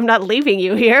mad at you. I'm not leaving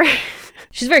you here.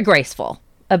 She's very graceful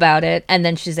about it. And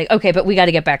then she's like, okay, but we got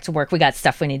to get back to work. We got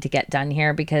stuff we need to get done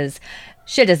here because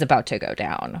shit is about to go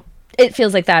down. It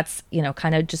feels like that's,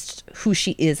 kind of just who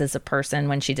she is as a person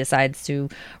when she decides to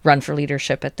run for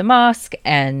leadership at the mosque.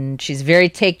 And she's very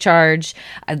take charge.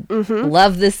 I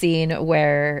love the scene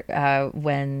where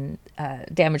when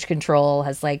Damage Control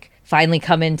has like finally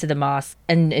come into the mosque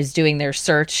and is doing their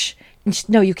search. And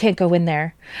no, you can't go in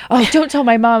there. Oh, don't tell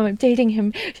my mom I'm dating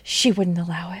him. She wouldn't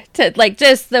allow it. Like,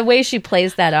 just the way she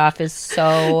plays that off is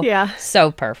so,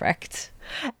 so perfect.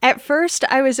 At first,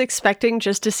 I was expecting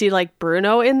just to see like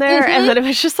Bruno in there, and then it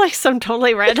was just like some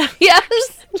totally random.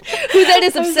 Yes. Who then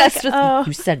is obsessed with oh.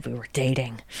 You said we were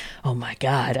dating. Oh my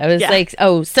God. I was like,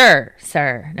 oh, sir,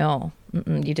 no.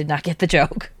 You did not get the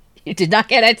joke. You did not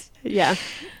get it. Yeah.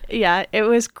 Yeah, it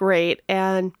was great.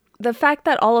 And the fact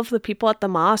that all of the people at the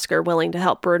mosque are willing to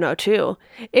help Bruno too,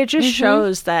 it just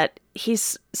shows that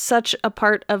he's such a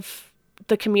part of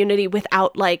the community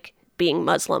without like being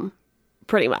Muslim,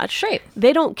 pretty much. Right.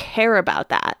 They don't care about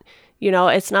that.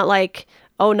 It's not like,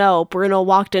 oh no, Bruno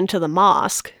walked into the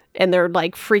mosque and they're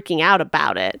like freaking out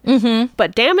about it.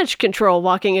 But Damage Control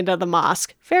walking into the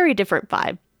mosque, very different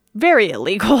vibe. Very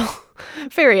illegal.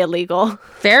 Very illegal.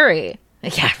 Very.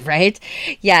 Yeah, right?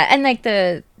 Yeah, and like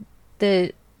the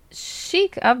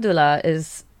Sheikh Abdullah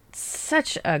is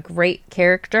such a great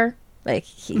character. Like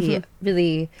he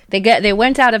really they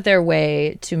went out of their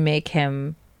way to make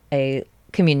him a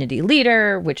community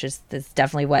leader, which is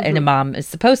definitely what an imam is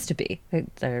supposed to be.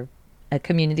 They're a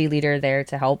community leader there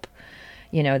to help,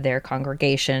 their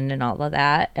congregation and all of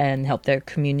that, and help their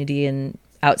community and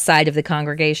outside of the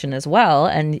congregation as well.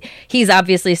 And he's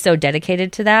obviously so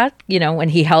dedicated to that, when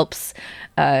he helps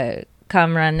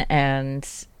Kamran and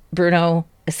Bruno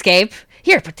escape.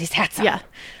 Here, put these hats on. Yeah.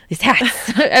 These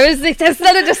hats. I was like, that's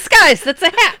not a disguise. That's a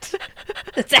hat.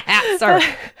 That's a hat, sir.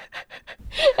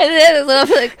 And then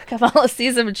like, Kamala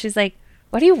sees him and she's like,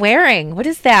 what are you wearing? What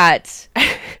is that?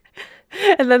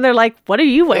 And then they're like, what are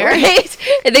you wearing? Right?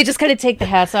 And they just kind of take the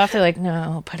hats off. They're like,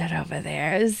 no, put it over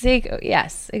there. It's like,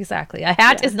 yes, exactly. A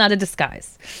hat is not a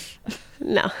disguise.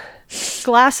 No.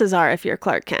 Glasses are if you're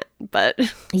Clark Kent, but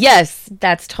yes,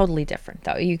 that's totally different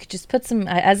though. You could just put some,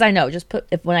 as I know,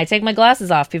 when I take my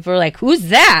glasses off, people are like, who's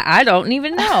that? I don't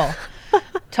even know.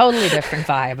 Totally different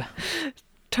vibe.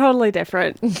 Totally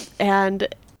different.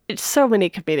 And so many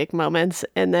comedic moments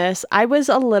in this. I was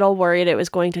a little worried it was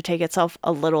going to take itself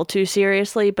a little too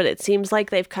seriously, but it seems like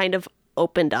they've kind of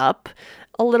opened up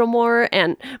a little more,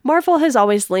 and Marvel has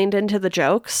always leaned into the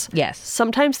jokes. Yes.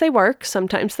 Sometimes they work,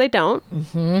 sometimes they don't.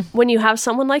 When you have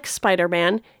someone like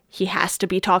Spider-Man, he has to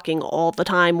be talking all the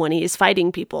time when he's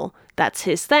fighting people. That's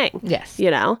his thing. Yes.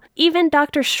 Even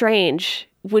Doctor Strange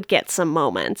would get some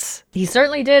moments. He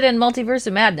certainly did in Multiverse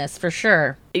of Madness, for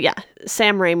sure. Yeah,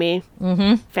 Sam Raimi,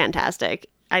 fantastic.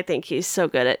 I think he's so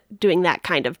good at doing that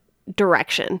kind of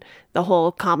direction. The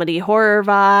whole comedy horror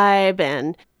vibe,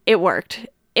 and it worked.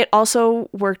 It also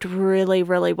worked really,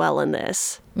 really well in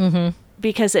this.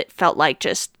 Because it felt like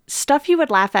just stuff you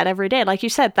would laugh at every day. Like you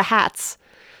said, the hats.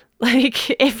 Like,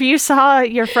 if you saw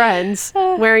your friends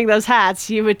wearing those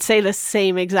hats, you would say the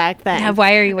same exact thing. Yeah,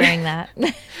 why are you wearing that?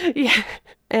 Yeah.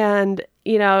 And,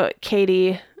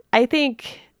 Katie, I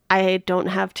think I don't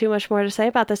have too much more to say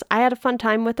about this. I had a fun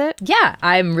time with it. Yeah,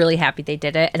 I'm really happy they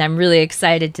did it, and I'm really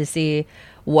excited to see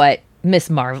what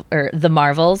Miss Marvel or the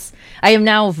Marvels. I am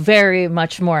now very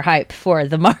much more hype for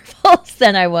the Marvels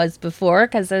than I was before,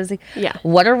 because I was like,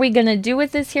 what are we gonna do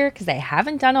with this here? Because they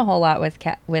haven't done a whole lot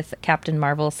with Captain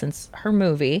Marvel since her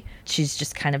movie. She's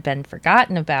just kind of been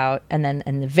forgotten about. And then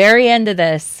in the very end of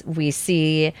this, we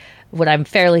see what I'm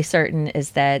fairly certain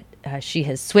is that she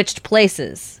has switched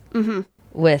places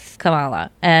with Kamala,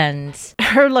 and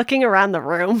her looking around the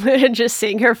room and just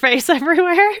seeing her face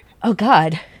everywhere. Oh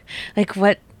God, like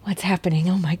what's happening?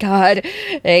 Oh my God.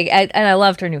 And I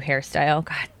loved her new hairstyle.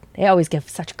 God, they always give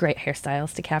such great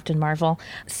hairstyles to Captain Marvel.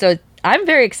 So I'm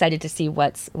very excited to see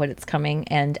what's coming.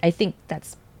 And I think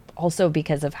that's also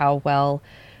because of how well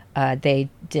they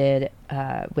did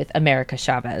with America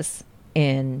Chavez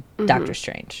in Doctor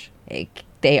Strange.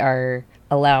 They are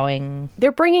allowing.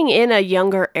 They're bringing in a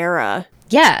younger era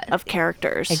Yeah, of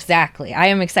characters. exactly. I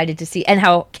am excited to see, and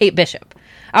how Kate Bishop.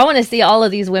 I want to see all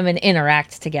of these women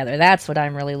interact together. That's what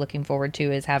I'm really looking forward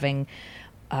to, is having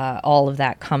all of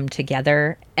that come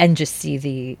together and just see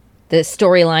the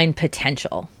storyline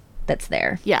potential that's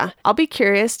there. Yeah. I'll be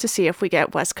curious to see if we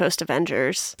get West Coast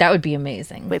Avengers That would be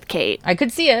amazing. with Kate I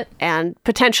could see it. and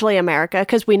potentially America,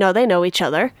 because we know they know each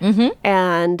other. Mm-hmm.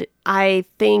 And I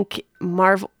think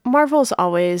Marvel's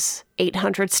always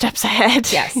 800 steps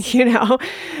ahead. Yes. You know,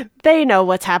 they know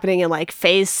what's happening in like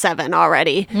phase 7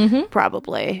 already,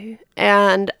 probably.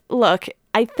 And look,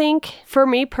 I think for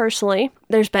me personally,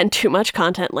 there's been too much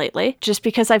content lately just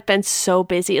because I've been so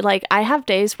busy. Like, I have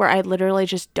days where I literally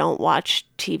just don't watch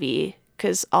TV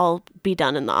because I'll be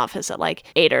done in the office at like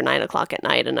 8 or 9 o'clock at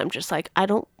night. And I'm just like, I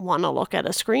don't want to look at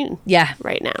a screen Yeah.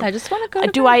 right now. I just want to go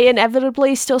to Do bed. I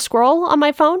inevitably still scroll on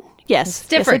my phone? Yes. It's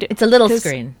different. Yes, I do. It's a little 'Cause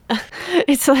screen.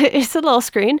 It's a little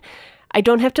screen. I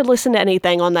don't have to listen to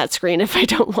anything on that screen if I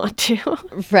don't want to.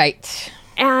 Right.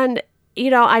 And you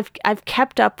know, I've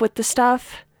kept up with the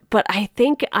stuff, but I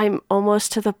think I'm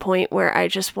almost to the point where I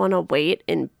just want to wait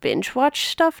and binge watch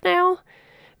stuff now.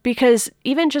 Because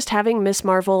even just having Miss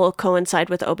Marvel coincide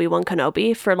with Obi-Wan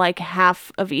Kenobi for like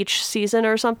half of each season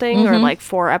or something, or like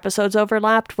 4 episodes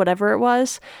overlapped, whatever it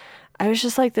was, I was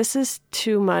just like, this is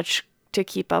too much to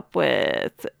keep up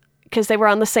with. Because they were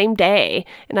on the same day,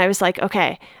 and I was like,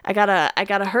 okay, I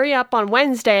gotta hurry up on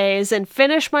Wednesdays and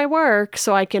finish my work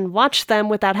so I can watch them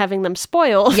without having them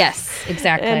spoiled. Yes,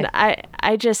 exactly. And I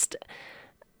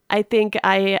think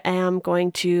I am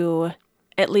going to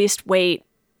at least wait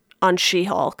on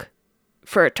She-Hulk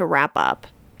for it to wrap up,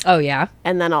 Oh, yeah.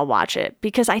 and then I'll watch it,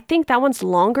 because I think that one's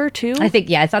longer too. I think,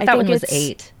 yeah, I thought that think one was it's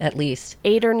 8 at least.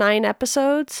 8 or 9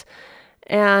 episodes,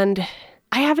 and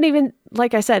I haven't even,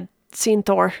 like I said, seen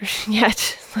Thor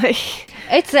yet. Like,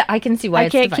 I can see why I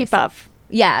it's can't divisive. keep up.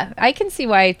 Yeah, I can see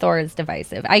why Thor is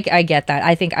divisive. I get that.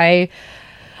 I think I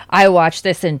watched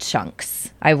this in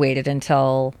chunks. I waited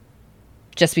until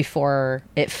just before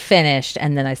it finished,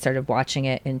 and then I started watching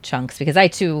it in chunks, because I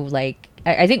too, like,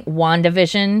 I think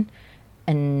WandaVision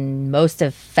and most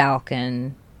of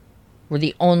Falcon were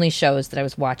the only shows that I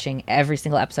was watching every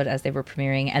single episode as they were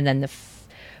premiering, and then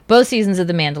both seasons of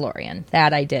The Mandalorian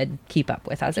that I did keep up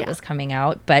with as it was coming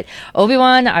out. But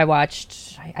Obi-Wan,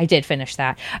 I did finish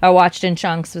that. I watched in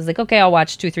chunks. Was like, okay, I'll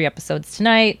watch 2-3 episodes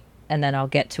tonight, and then I'll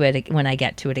get to it when I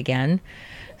get to it again.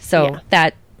 So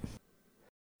that,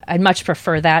 I'd much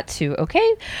prefer that to,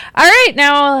 okay, all right,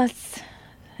 now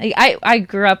I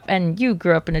grew up, and you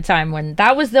grew up in a time when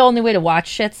that was the only way to watch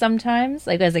shit sometimes.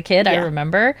 Like, as a kid, I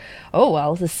remember, oh,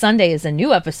 well, this Sunday is a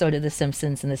new episode of The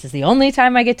Simpsons, and this is the only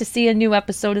time I get to see a new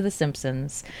episode of The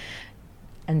Simpsons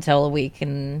until a week.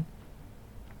 And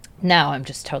now I'm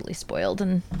just totally spoiled,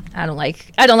 and I don't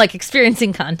like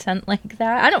experiencing content like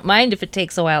that. I don't mind if it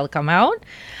takes a while to come out.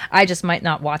 I just might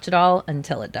not watch it all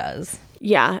until it does.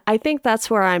 Yeah, I think that's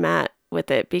where I'm at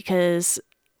with it, because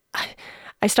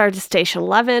I started Station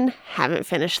 11, haven't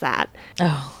finished that.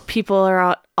 Oh, People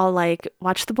are all like,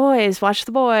 watch the boys,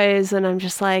 and I'm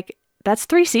just like, that's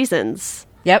 3 seasons.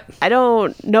 yep. I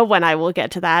don't know when I will get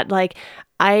to that. Like,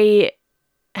 I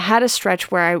had a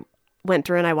stretch where I went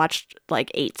through and I watched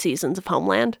like 8 seasons of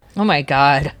Homeland. Oh my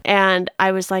God. And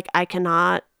I was like, I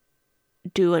cannot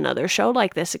do another show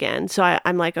like this again. So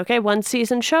I'm like, okay, 1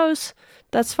 season shows.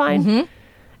 That's fine. Mm-hmm.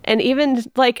 And even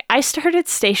like, I started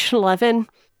Station 11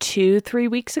 3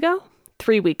 weeks ago.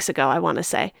 3 weeks ago, I want to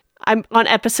say. I'm on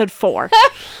episode 4.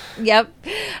 Yep.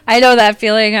 I know that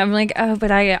feeling. I'm like, oh, but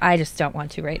I just don't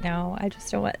want to right now. I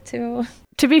just don't want to.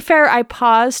 To be fair, I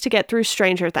paused to get through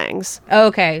Stranger Things,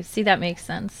 Okay. See, that makes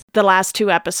sense. the last 2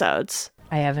 episodes.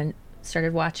 I haven't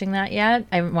started watching that yet.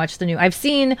 I haven't watched I've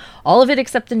seen all of it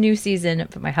except the new season,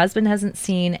 but my husband hasn't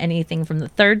seen anything from the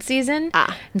 3rd season.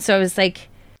 And so I was like,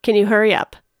 Can you hurry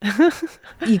up?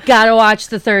 you gotta watch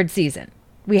the 3rd season.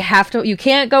 You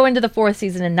can't go into the 4th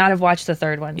season and not have watched the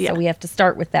 3rd one. Yeah. So we have to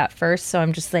start with that first. So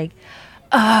I'm just like,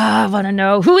 I want to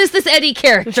know, who is this Eddie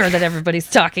character that everybody's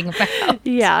talking about?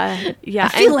 Yeah. I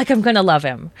feel like I'm going to love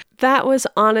him. That was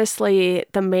honestly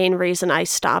the main reason I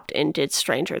stopped and did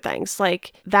Stranger Things.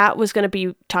 Like, that was going to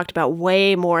be talked about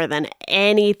way more than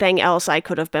anything else I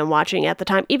could have been watching at the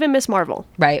time. Even Miss Marvel.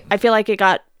 Right. I feel like it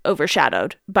got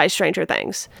overshadowed by Stranger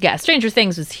Things. Yeah, Stranger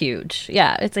Things was huge.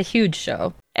 Yeah, it's a huge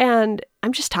show. And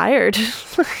I'm just tired.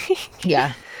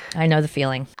 Yeah, I know the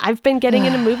feeling. I've been getting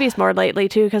into movies more lately,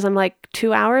 too, because I'm like,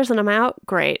 2 hours and I'm out?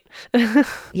 Great.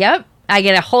 Yep. I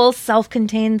get a whole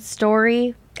self-contained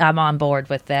story I'm on board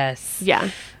with this. Yeah.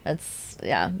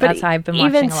 That's how I've been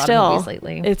watching a lot of movies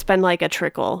lately. It's been like a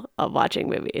trickle of watching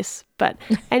movies. But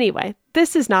anyway,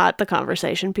 this is not the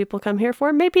conversation people come here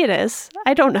for. Maybe it is.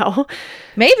 I don't know.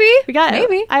 Maybe.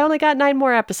 I only got 9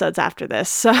 more episodes after this,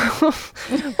 so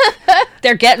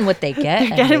They're getting what they get.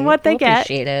 they're getting what they get.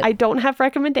 Appreciate it. I don't have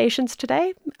recommendations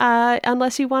today,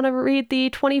 unless you want to read the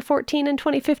 2014 and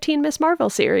 2015 Miss Marvel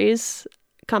series.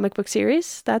 Comic book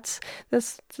series. That's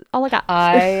all I got.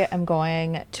 I am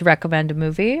going to recommend a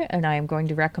movie, and I am going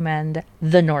to recommend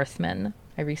The Northman.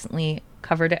 I recently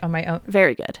covered it on my own.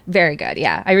 Very good. Very good,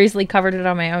 yeah. I recently covered it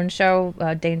on my own show,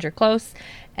 Danger Close,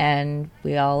 and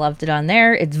we all loved it on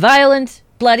there. It's violent,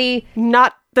 bloody.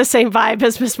 Not the same vibe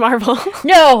as Miss Marvel.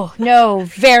 No,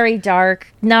 very dark.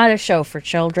 Not a show for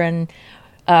children.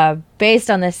 Based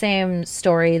on the same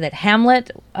story that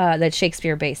that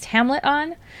Shakespeare based Hamlet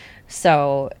on.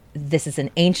 So this is an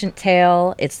ancient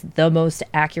tale. It's the most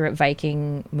accurate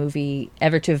Viking movie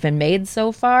ever to have been made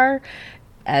so far,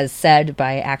 as said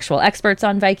by actual experts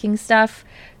on Viking stuff.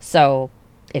 So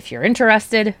if you're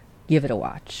interested, give it a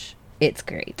watch. It's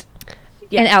great.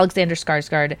 Yeah. And Alexander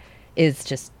Skarsgård is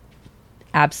just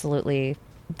absolutely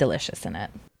delicious in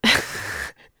it.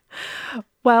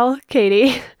 Well,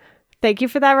 Katie, thank you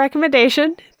for that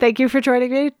recommendation. Thank you for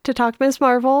joining me to talk Miss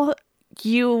Marvel.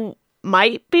 You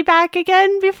might be back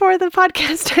again before the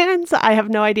podcast ends. I have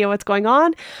no idea what's going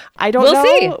on. I don't know.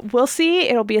 See. We'll see.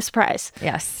 It'll be a surprise.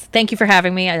 Yes. Thank you for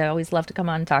having me. I always love to come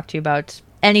on and talk to you about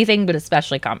anything, but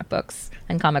especially comic books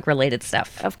and comic related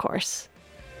stuff. Of course.